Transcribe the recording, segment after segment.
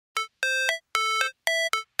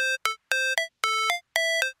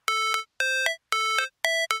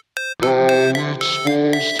it's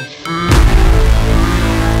supposed to feel.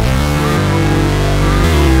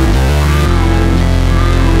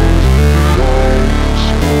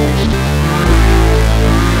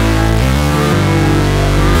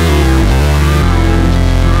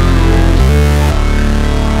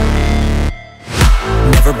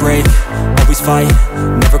 Never break, always fight,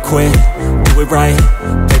 never quit, do it right,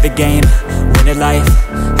 play the game, win it life,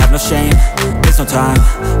 have no shame, there's no time,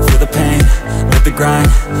 feel the pain, live the grind,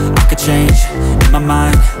 I could change, in my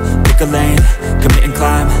mind, pick a lane, commit and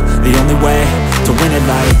climb, the only way to win it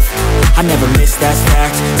life. I never miss, that's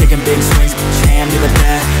fact, taking big swings, put your hand to the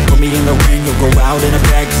bat, put me in the ring, you'll go out in a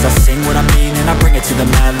bag, cause I sing what I mean and I bring it to the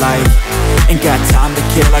mad light. Ain't got time to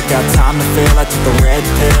kill, I got time to feel, I took the red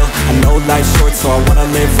pill, I know life's short so I wanna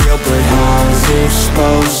live real, but how's it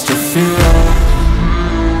supposed to feel?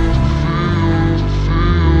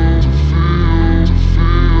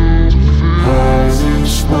 How's it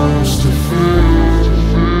supposed to feel?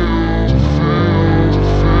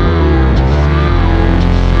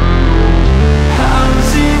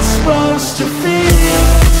 How's it supposed to feel?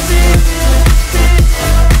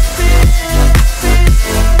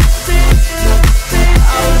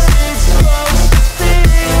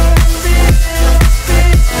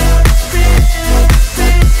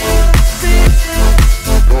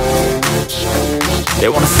 They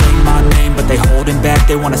wanna say my name, but they holding back.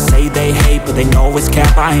 They wanna say they hate, but they know it's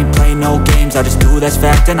cap. I ain't play no games, I just do that's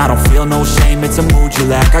fact. And I don't feel no shame, it's a mood you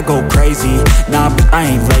lack. I go crazy, nah, but I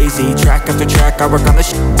ain't lazy. Track after track, I work on this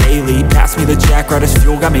shit daily. Pass me the jack, right as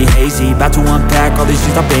fuel, got me hazy. About to unpack all these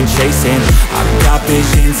things I've been chasing. I've got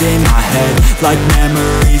visions in my head, like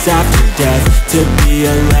memories after death. To be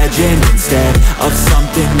a legend instead of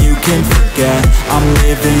something you can forget. I'm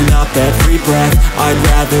living up every breath, I'd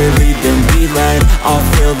rather lead than be led. I'll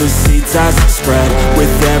fill the seats as I spread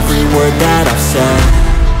with every word that I've said.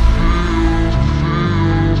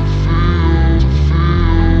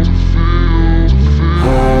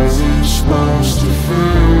 How's it supposed to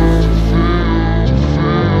feel?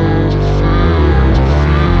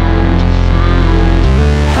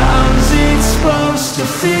 How's it supposed to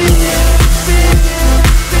feel?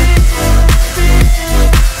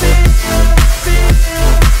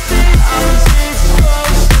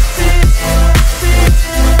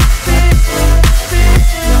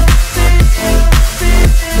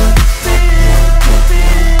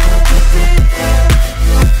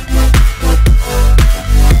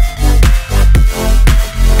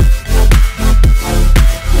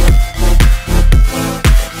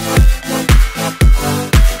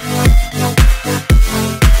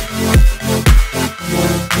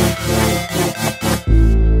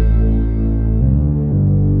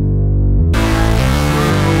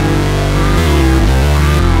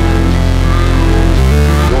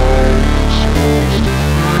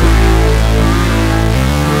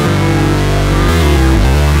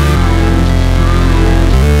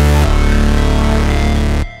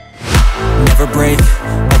 Never break,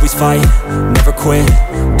 always fight, never quit,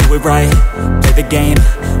 do it right, play the game,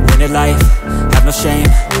 win it life, have no shame,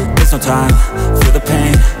 there's no time, feel the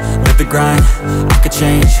pain, live the grind, I could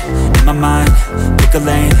change, in my mind, pick a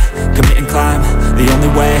lane, commit and climb, the only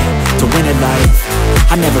way to win it life.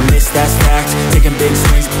 I never miss, that's fact, taking big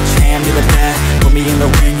swings, put your hand to the bat, put me in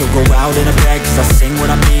the ring, you'll go out in a bag, cause I sing what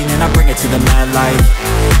I mean and I bring it to the mad light.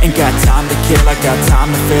 Ain't got time to kill, I got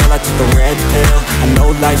time to feel, I took the red pill, I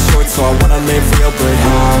know life's short so I wanna live real, but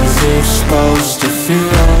how's it supposed to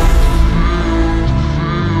feel?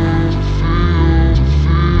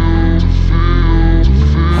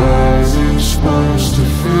 How's it supposed to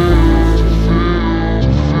feel?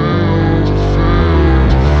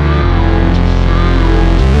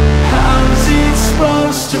 How's it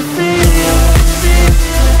supposed to feel?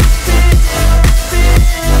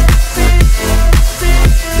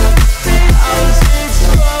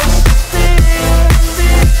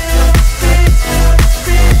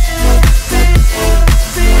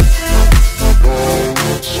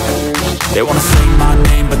 They wanna say my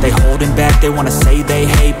name, but they holding back. They wanna say they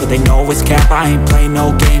hate, but they know it's cap. I ain't play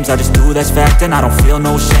no games, I just do that's fact. And I don't feel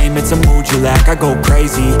no shame, it's a mood you lack. I go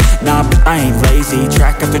crazy, nah, but I ain't lazy.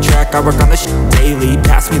 Track after track, I work on this shit daily.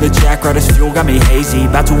 Pass me the jack, right as fuel, got me hazy.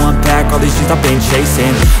 About to unpack all these things I've been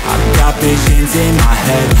chasing. I've got visions in my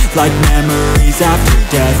head, like memories after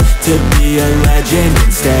death. To be a legend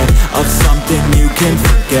instead of something you can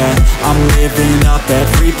forget. I'm living up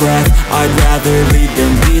every breath, I'd rather lead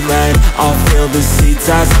than be led. I'll fill the seats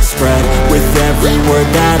as I spread with every word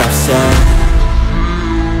that I've said.